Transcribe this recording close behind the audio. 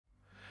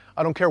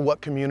I don't care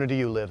what community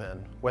you live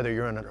in, whether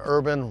you're in an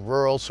urban,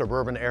 rural,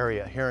 suburban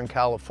area here in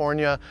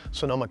California,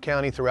 Sonoma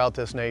County, throughout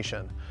this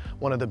nation.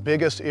 One of the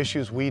biggest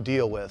issues we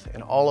deal with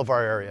in all of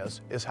our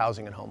areas is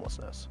housing and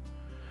homelessness.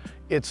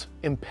 It's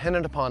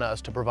impendent upon us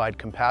to provide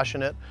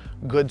compassionate,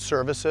 good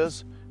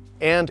services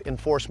and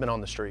enforcement on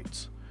the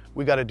streets.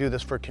 We got to do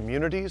this for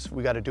communities,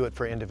 we got to do it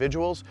for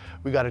individuals,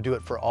 we got to do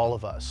it for all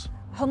of us.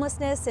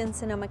 Homelessness in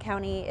Sonoma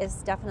County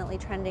is definitely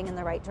trending in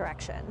the right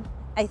direction.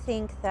 I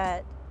think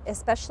that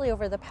especially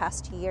over the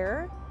past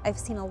year, I've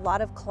seen a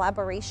lot of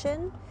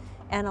collaboration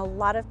and a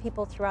lot of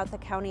people throughout the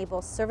county,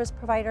 both service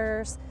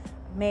providers,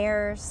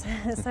 mayors,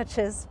 such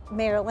as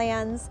Mayor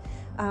Lands,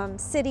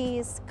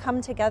 cities, come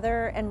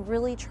together and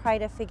really try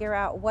to figure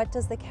out what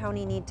does the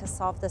county need to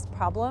solve this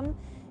problem.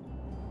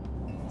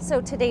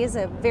 So today is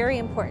a very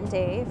important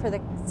day for the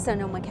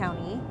Sonoma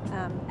County.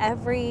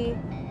 Every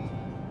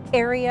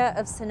area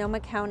of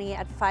Sonoma County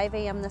at 5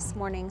 a.m. this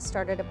morning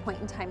started a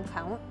point-in-time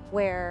count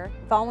where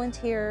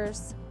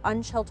volunteers,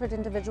 unsheltered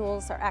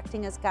individuals are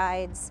acting as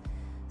guides,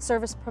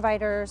 service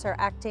providers are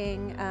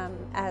acting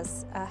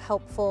as a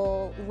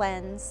helpful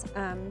lens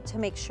to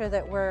make sure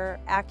that we're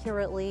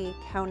accurately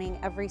counting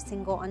every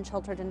single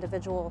unsheltered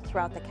individual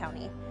throughout the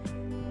county.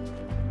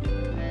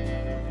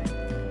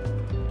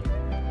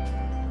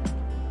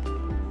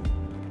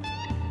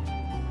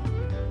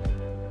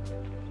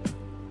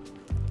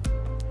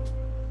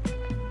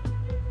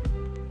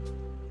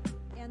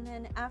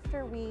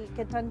 After we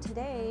get done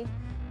today,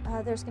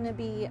 there's going to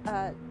be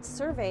a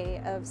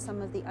survey of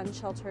some of the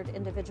unsheltered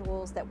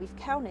individuals that we've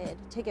counted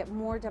to get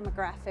more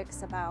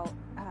demographics about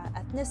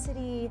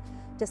ethnicity,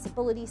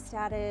 disability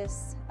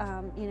status,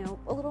 you know,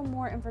 a little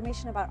more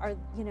information about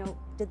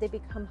did they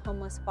become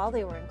homeless while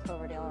they were in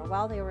Cloverdale or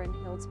while they were in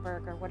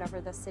Healdsburg or whatever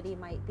the city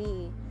might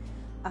be.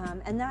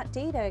 And that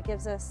data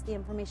gives us the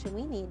information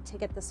we need to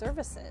get the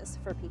services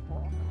for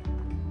people.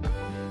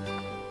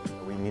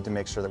 We need to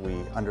make sure that we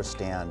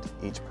understand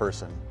each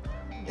person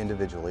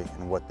individually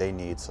and what they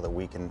need so that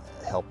we can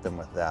help them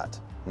with that,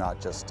 not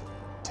just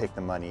take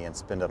the money and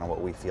spend it on what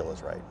we feel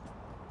is right.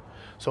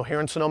 So here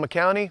in Sonoma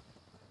County,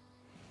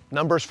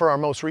 numbers for our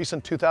most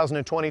recent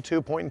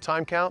 2022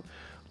 point-in-time count,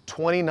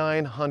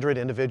 2,900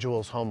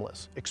 individuals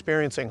homeless,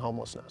 experiencing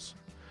homelessness.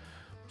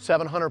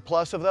 700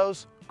 plus of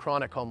those,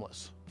 chronic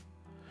homeless.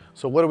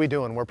 So what are we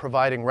doing? We're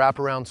providing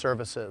wraparound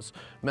services,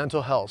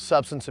 mental health,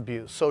 substance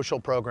abuse, social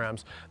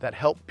programs that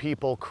help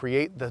people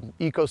create the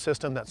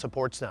ecosystem that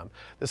supports them.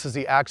 This is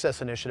the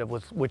Access Initiative,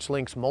 which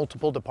links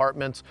multiple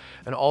departments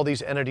and all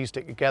these entities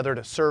together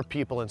to serve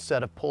people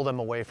instead of pull them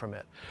away from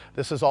it.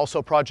 This is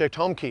also Project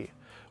Home Key,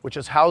 which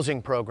is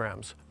housing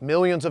programs,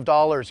 millions of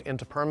dollars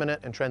into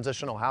permanent and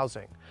transitional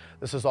housing.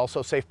 This is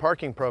also safe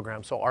parking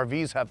programs, so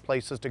RVs have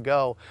places to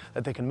go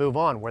that they can move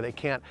on, where they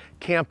can't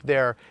camp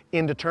there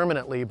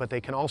indeterminately, but they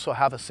can also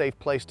have a safe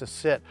place to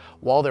sit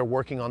while they're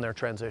working on their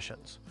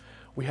transitions.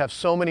 We have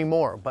so many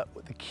more, but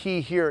the key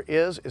here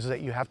is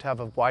that you have to have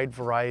a wide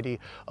variety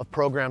of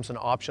programs and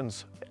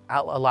options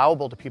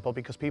allowable to people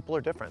because people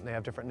are different, they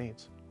have different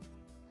needs.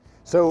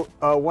 So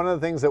one of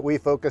the things that we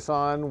focus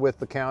on with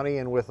the county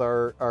and with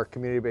our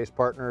community-based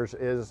partners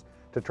is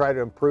to try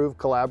to improve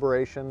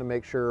collaboration, to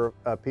make sure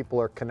people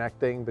are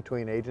connecting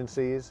between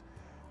agencies,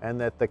 and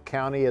that the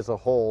county as a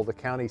whole, the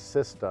county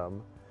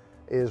system,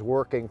 is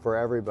working for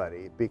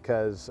everybody,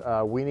 because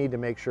we need to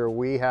make sure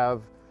we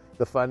have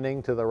the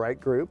funding to the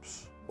right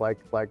groups,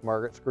 like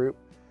Margaret's group,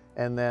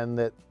 and then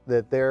that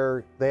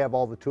they have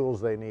all the tools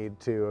they need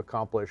to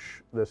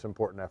accomplish this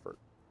important effort.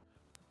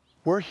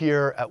 We're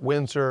here at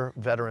Windsor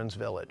Veterans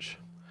Village.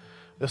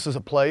 This is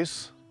a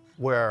place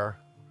where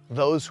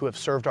those who have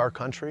served our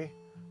country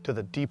to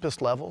the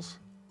deepest levels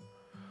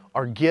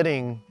are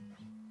getting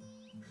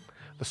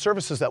the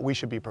services that we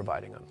should be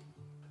providing them.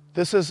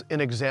 This is an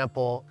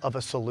example of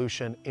a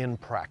solution in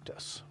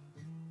practice.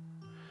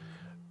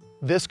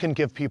 This can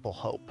give people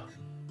hope.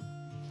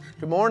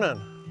 Good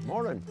morning.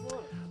 Morning.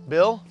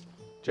 Bill,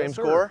 James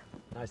Gore.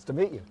 Nice to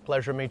meet you.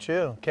 Pleasure to meet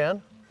you.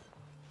 Ken?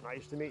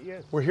 Nice to meet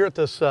you. We're here at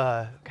this,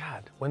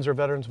 Windsor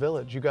Veterans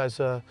Village. You guys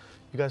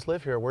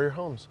live here. Where are your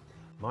homes?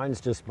 Mine's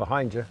just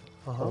behind you,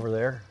 over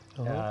there.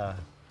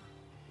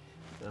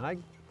 And I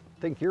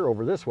think you're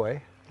over this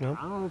way. Yep.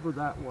 I'm over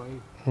that way,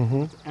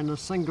 in a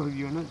single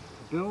unit.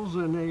 Bill's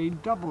in a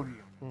double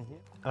unit.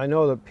 I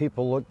know that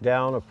people look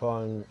down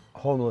upon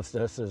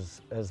homelessness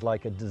as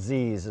like a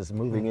disease, as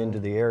moving into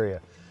the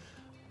area.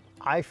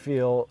 I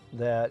feel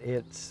that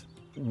it's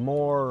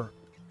more,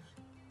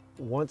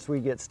 once we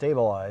get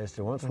stabilized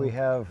and once we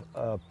have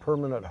a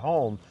permanent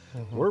home,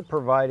 we're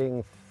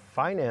providing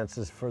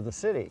finances for the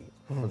city,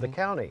 for the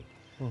county.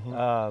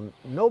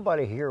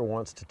 Nobody here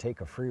wants to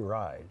take a free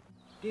ride.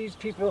 These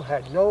people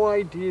had no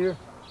idea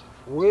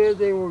where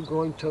they were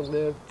going to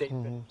live. They've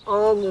been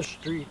on the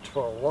streets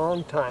for a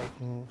long time.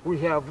 We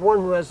have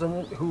one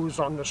resident who's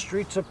on the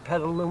streets of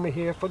Petaluma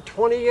here for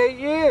 28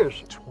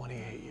 years.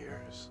 28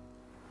 years.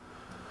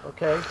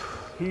 Okay,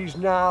 he's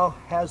now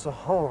has a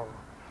home,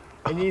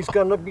 and he's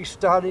gonna be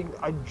starting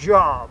a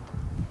job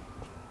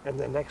in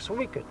the next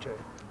week or two.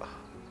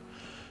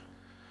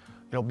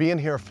 You know, being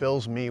here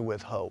fills me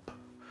with hope.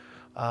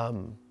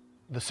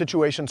 The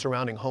situation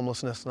surrounding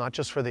homelessness, not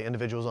just for the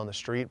individuals on the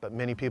street, but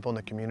many people in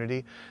the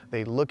community,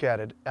 they look at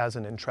it as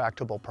an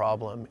intractable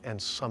problem and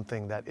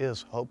something that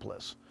is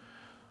hopeless.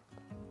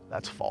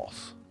 That's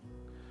false.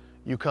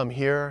 You come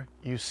here,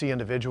 you see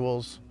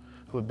individuals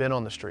who have been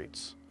on the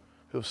streets,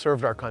 who have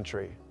served our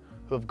country,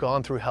 who have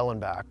gone through hell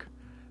and back,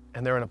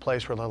 and they're in a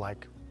place where they're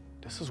like,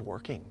 this is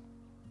working.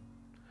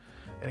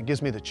 And it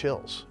gives me the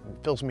chills.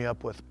 It fills me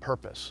up with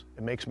purpose.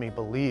 It makes me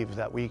believe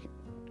that we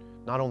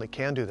not only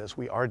can do this,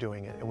 we are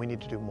doing it, and we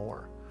need to do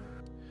more.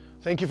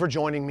 Thank you for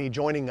joining me,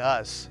 joining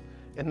us,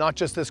 in not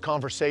just this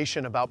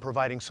conversation about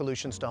providing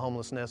solutions to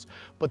homelessness,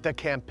 but the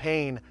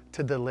campaign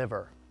to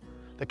deliver.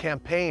 The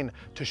campaign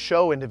to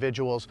show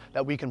individuals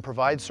that we can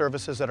provide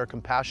services that are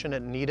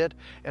compassionate and needed,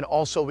 and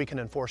also we can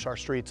enforce our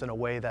streets in a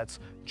way that's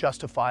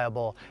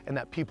justifiable and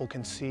that people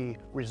can see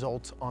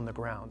results on the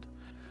ground.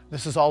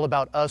 This is all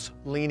about us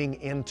leaning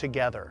in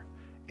together.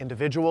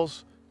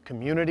 Individuals,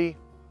 community,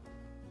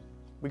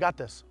 we got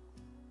this.